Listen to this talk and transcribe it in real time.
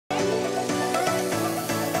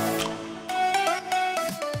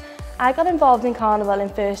I got involved in Karnival in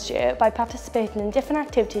first year by participating in different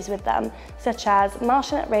activities with them, such as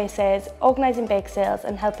marshalling at races, organising bake sales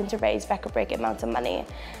and helping to raise record-breaking amounts of money.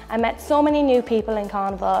 I met so many new people in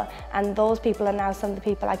Karnival, and those people are now some of the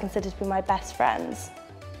people I consider to be my best friends.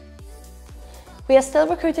 We are still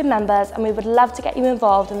recruiting members, and we would love to get you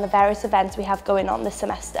involved in the various events we have going on this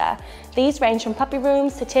semester. These range from puppy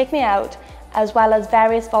rooms to take me out, as well as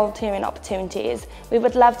various volunteering opportunities. We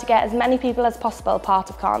would love to get as many people as possible part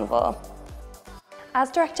of Karnival.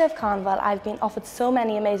 As Director of Karnival, I've been offered so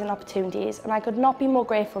many amazing opportunities, and I could not be more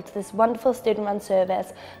grateful to this wonderful student-run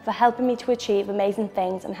service for helping me to achieve amazing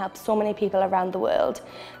things and help so many people around the world.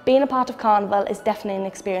 Being a part of Karnival is definitely an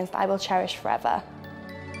experience that I will cherish forever.